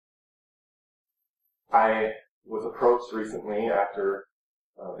I was approached recently after,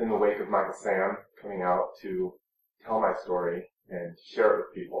 in the wake of Michael Sam coming out, to tell my story and share it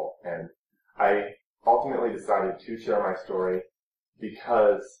with people. And I ultimately decided to share my story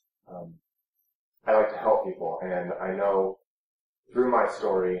because I like to help people, and I know through my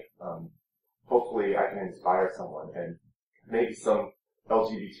story, hopefully I can inspire someone, and maybe some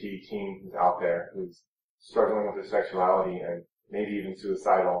LGBT teen who's out there who's struggling with their sexuality and maybe even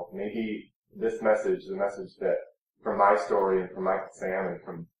suicidal. Maybe this message, the message that from my story and from Michael Sam and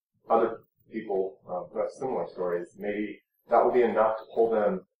from other people who have similar stories, maybe that will be enough to pull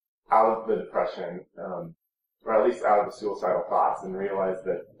them out of the depression, or at least out of the suicidal thoughts, and realize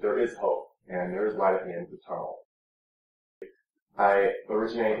that there is hope and there is light at the end of the tunnel. I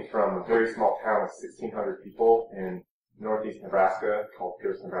originate from a very small town of 1,600 people in northeast Nebraska called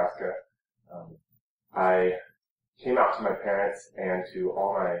Pierce, Nebraska. I came out to my parents and to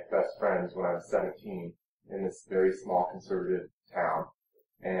all my best friends when I was 17 in this very small conservative town.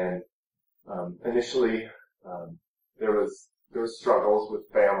 And initially, there was struggles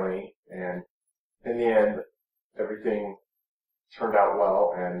with family, and in the end, everything turned out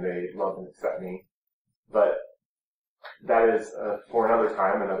well, and they loved and accepted me. But that is for another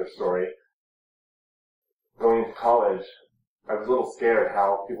time, another story. Going into college, I was a little scared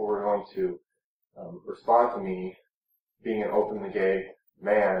how people were going to respond to me being an openly gay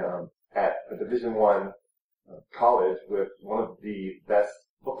man at a Division I college with one of the best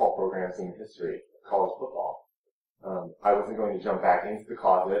football programs in history, college football. I wasn't going to jump back into the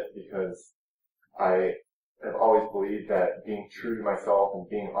closet because I have always believed that being true to myself and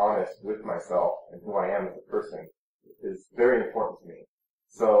being honest with myself and who I am as a person is very important to me.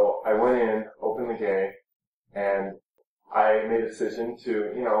 So I went in openly gay, and I made a decision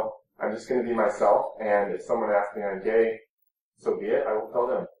to, I'm just going to be myself, and if someone asks me I'm gay, so be it. I will tell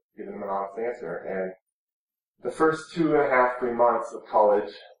them, give them an honest answer. And the first 2.5, 3 months of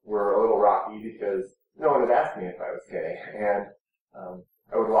college were a little rocky because no one had asked me if I was gay, and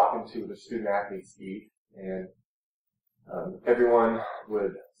I would walk into the student athletes eat, and everyone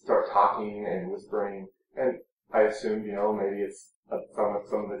would start talking and whispering, and I assumed, maybe it's some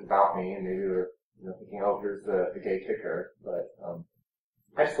of it's about me, and maybe they're, thinking, oh, here's the gay kicker. But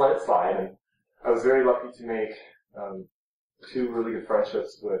I just let it slide, and I was very lucky to make 2 really good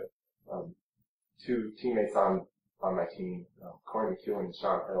friendships with 2 teammates on my team, Corey McEwen and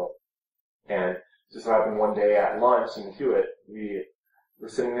Sean Hill. And just so happened one day at lunch in Hewitt, we were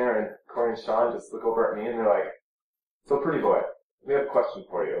sitting there, and Corey and Sean just look over at me, and they're like, "So, pretty boy, we have a question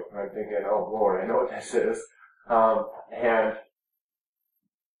for you." And I'm thinking, oh Lord, I know what this is. And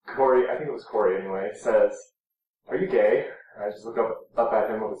Corey, I think it was Corey anyway, says, "Are you gay?" And I just look up at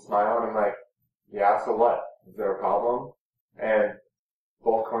him with a smile, and I'm like, "Yeah, so what? Is there a problem?" And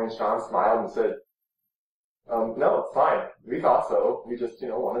both Corey and Sean smiled and said, "No, it's fine. We thought so. We just,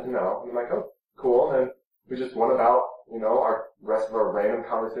 wanted to know." And I'm like, "Oh, cool." And then we just went about, our rest of our random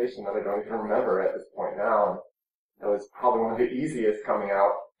conversation that I don't even remember at this point now. And that was probably one of the easiest coming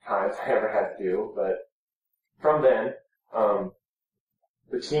out times I ever had to do. But from then,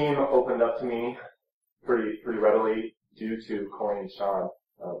 the team opened up to me pretty readily due to Corey and Sean.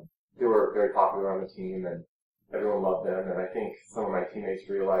 They were very popular on the team, and everyone loved them. And I think some of my teammates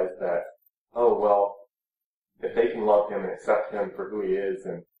realized that, oh, well, if they can love him and accept him for who he is,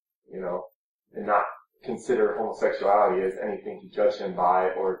 and, and not consider homosexuality as anything to judge him by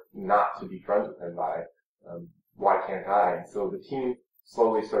or not to be friends with him by, why can't I? And so the team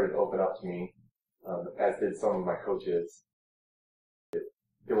slowly started to open up to me, as did some of my coaches.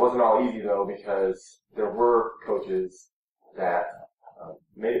 It wasn't all easy though, because there were coaches that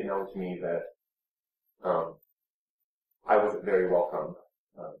made it known to me that I wasn't very welcome.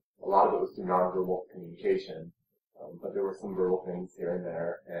 A lot of it was through nonverbal communication, but there were some verbal things here and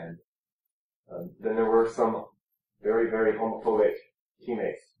there. And then there were some very, very homophobic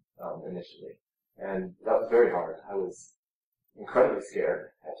teammates initially, and that was very hard. I was incredibly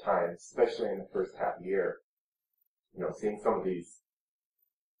scared at times, especially in the first half of the year. Seeing some of these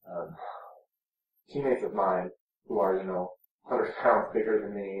teammates of mine who are, 100 pounds bigger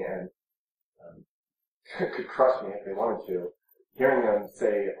than me and could crush me if they wanted to, hearing them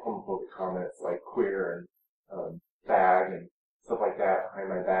say homophobic comments like queer and fag and stuff like that behind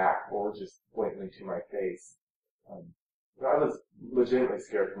my back, or just blatantly to my face. I was legitimately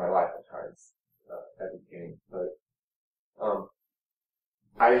scared for my life at times at the beginning, but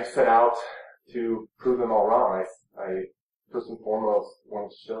I set out to prove them all wrong. I first and foremost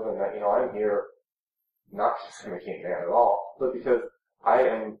wanted to show them that, I'm here not because I'm a gay man at all, but because I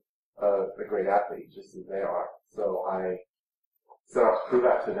am a great athlete just as they are. So I set out to prove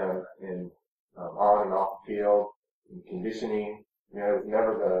that to them in on and off the field, in conditioning. I mean, I was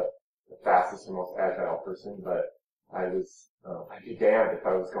never the fastest or most agile person, but I'd be damned if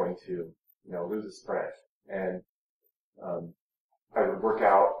I was going to, lose a sprint. And, I would work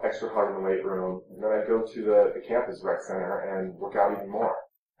out extra hard in the weight room, and then I'd go to the campus rec center and work out even more.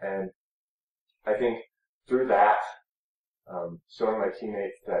 And I think through that, showing my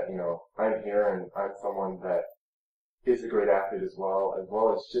teammates that, I'm here and I'm someone that is a great athlete as well as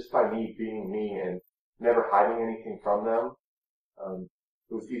just by me being me and never hiding anything from them,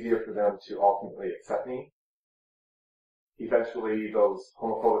 it was easier for them to ultimately accept me. Eventually, those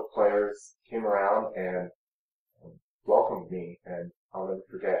homophobic players came around and welcomed me, and I'll never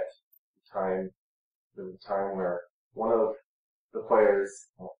forget there was a time where one of the players,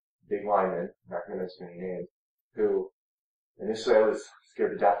 big lineman, I'm not going to mention any names, who initially I was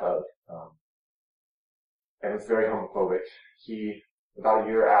scared to death of, and was very homophobic. About a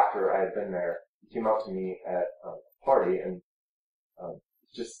year after I had been there, he came up to me at a party and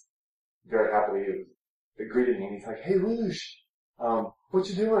just very happily greeted me, and he's like, "Hey, Lueshen, what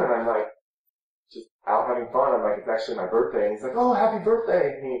you doing?" And I'm like, just out having fun. I'm like, "It's actually my birthday." And he's like, "Oh, happy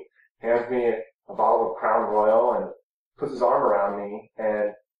birthday." And he hands me a bottle of Crown Royal and puts his arm around me,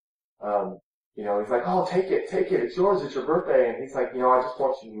 and he's like, "Oh, take it, it's yours, it's your birthday." And he's like, "I just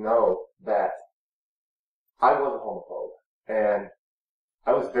want you to know that I was a homophobe, and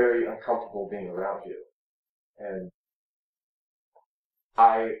I was very uncomfortable being around you. And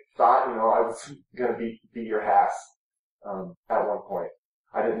I thought, I was gonna beat your ass, at one point.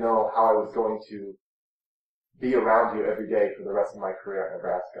 I didn't know how I was going to be around you every day for the rest of my career at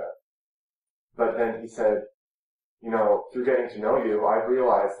Nebraska. But then he said, through getting to know you, I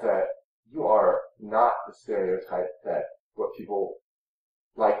realized that you are not the stereotype that what people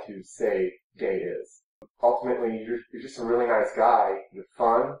like to say gay is. Ultimately, you're just a really nice guy. You're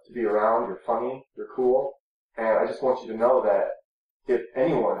fun to be around. You're funny. You're cool. And I just want you to know that if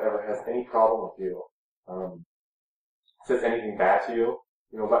anyone ever has any problem with you, says anything bad to you,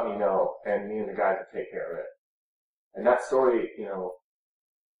 let me know, and me and the guys will take care of it." And that story,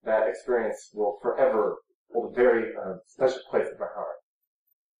 that experience will forever hold a very special place in my heart.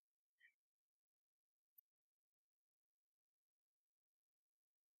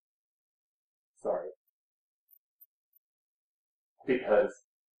 Sorry. Because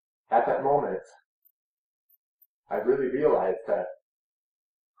at that moment, I really realized that,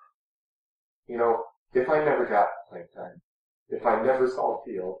 if I never got playing time, if I never saw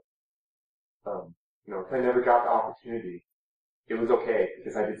the field, if I never got the opportunity, it was okay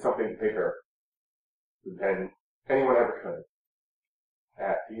because I did something bigger than anyone ever could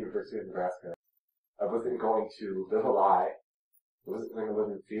at the University of Nebraska. I wasn't going to live a lie. I wasn't going to live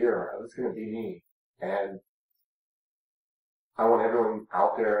in fear. I was going to be me. And I want everyone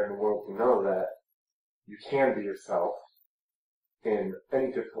out there in the world to know that you can be yourself in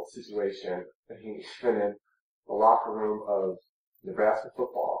any difficult situation. Even in the locker room of Nebraska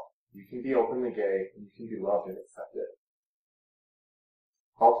football, you can be openly gay and you can be loved and accepted.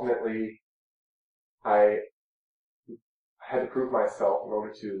 Ultimately, I had to prove myself in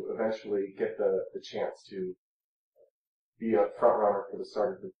order to eventually get the chance to be a front runner for the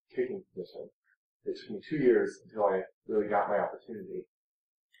start of the kicking position. It took me 2 years until I really got my opportunity.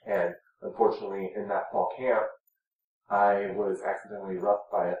 And unfortunately, in that fall camp, I was accidentally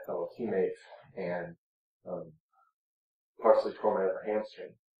roughed by a fellow teammate and partially tore my upper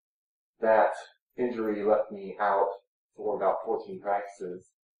hamstring. That injury left me out for about 14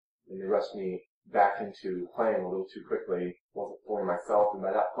 practices, and they rushed me back into playing a little too quickly, wasn't fully myself, and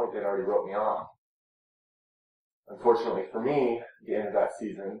by that point they'd already wrote me off. Unfortunately for me, at the end of that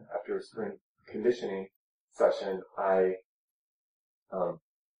season, after a spring conditioning session, I'd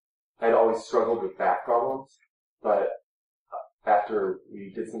always struggled with back problems, but after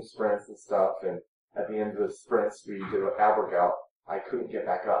we did some sprints and stuff, and at the end of the sprints we did an ab workout, I couldn't get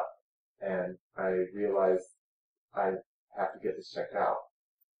back up, and I realized I have to get this checked out.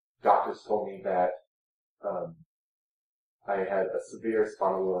 Doctors told me that I had a severe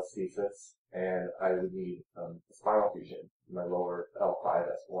spondylolisthesis and I would need a spinal fusion in my lower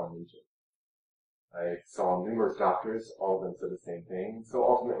L5-S1 region. I saw numerous doctors, all of them said the same thing, so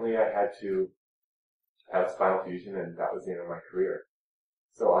ultimately I had to have a spinal fusion, and that was the end of my career.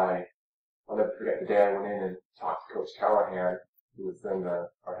 So I'll never forget the day I went in and talked to Coach Callahan, who was then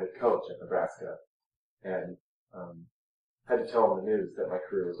our head coach at Nebraska, and had to tell him the news that my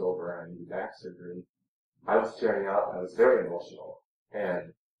career was over and I needed back surgery. I was tearing up, I was very emotional,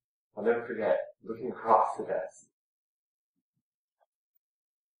 and I'll never forget looking across the desk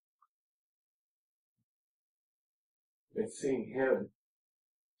and seeing him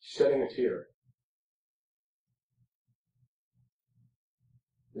shedding a tear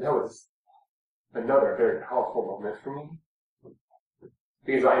And that was another very powerful moment for me,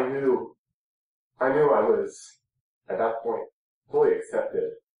 because I knew I was, at that point, fully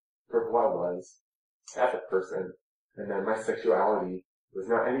accepted for who I was as a person, and that my sexuality was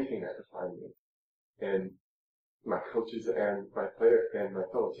not anything that defined me. And my coaches and my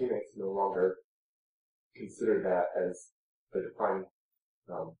fellow teammates no longer considered that as a defining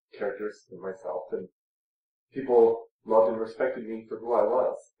characteristic of myself. And people loved and respected me for who I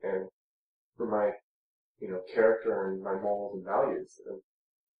was and for my, character and my morals and values. And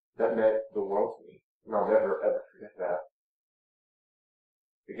that meant the world to me. And I'll never, ever forget that.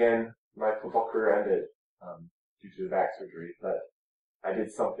 Again, my football career ended due to back surgery, but I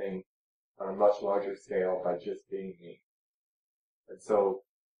did something on a much larger scale by just being me. And so,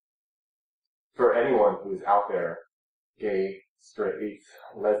 for anyone who's out there, gay, straight,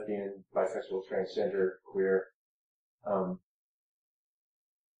 lesbian, bisexual, transgender, queer,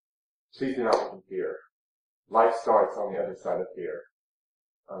 please do not live in fear. Life starts on the other side of fear.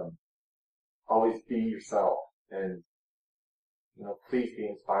 Always be yourself, and please be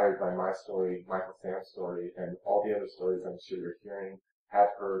inspired by my story, Michael Sam's story, and all the other stories I'm sure you're hearing, have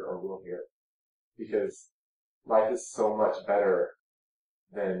heard, or will hear. Because life is so much better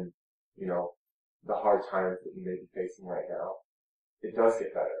than, the hard times that you may be facing right now. It does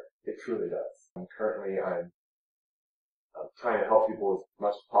get better. It truly does. Currently, I'm trying to help people as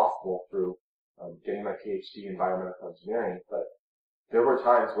much as possible through getting my PhD in biomedical engineering, but there were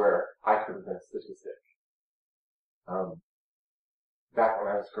times where I could have been a statistic. Back when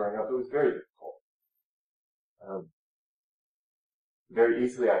I was growing up, it was very difficult. Very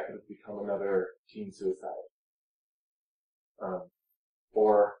easily I could have become another teen suicide.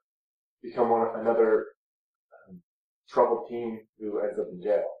 Or become another troubled teen who ends up in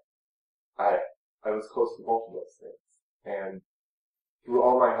jail. I was close to both of those things. And through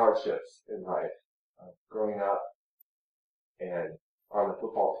all my hardships in life, growing up and on the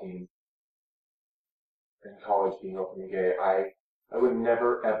football team, in college being openly gay, I would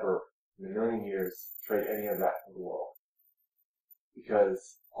never ever in a million years trade any of that for the world.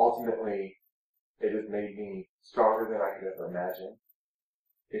 Because ultimately, it has made me stronger than I could ever imagine.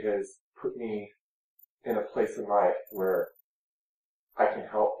 It has put me in a place in life where I can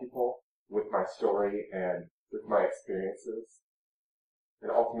help people with my story and with my experiences.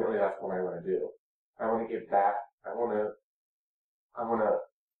 And ultimately, that's what I want to do. I want to give back. I want to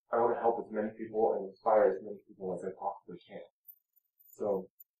help as many people and inspire as many people as I possibly can. So,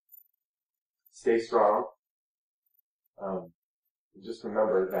 stay strong. Just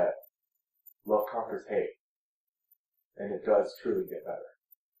remember that love conquers hate. And it does truly get better.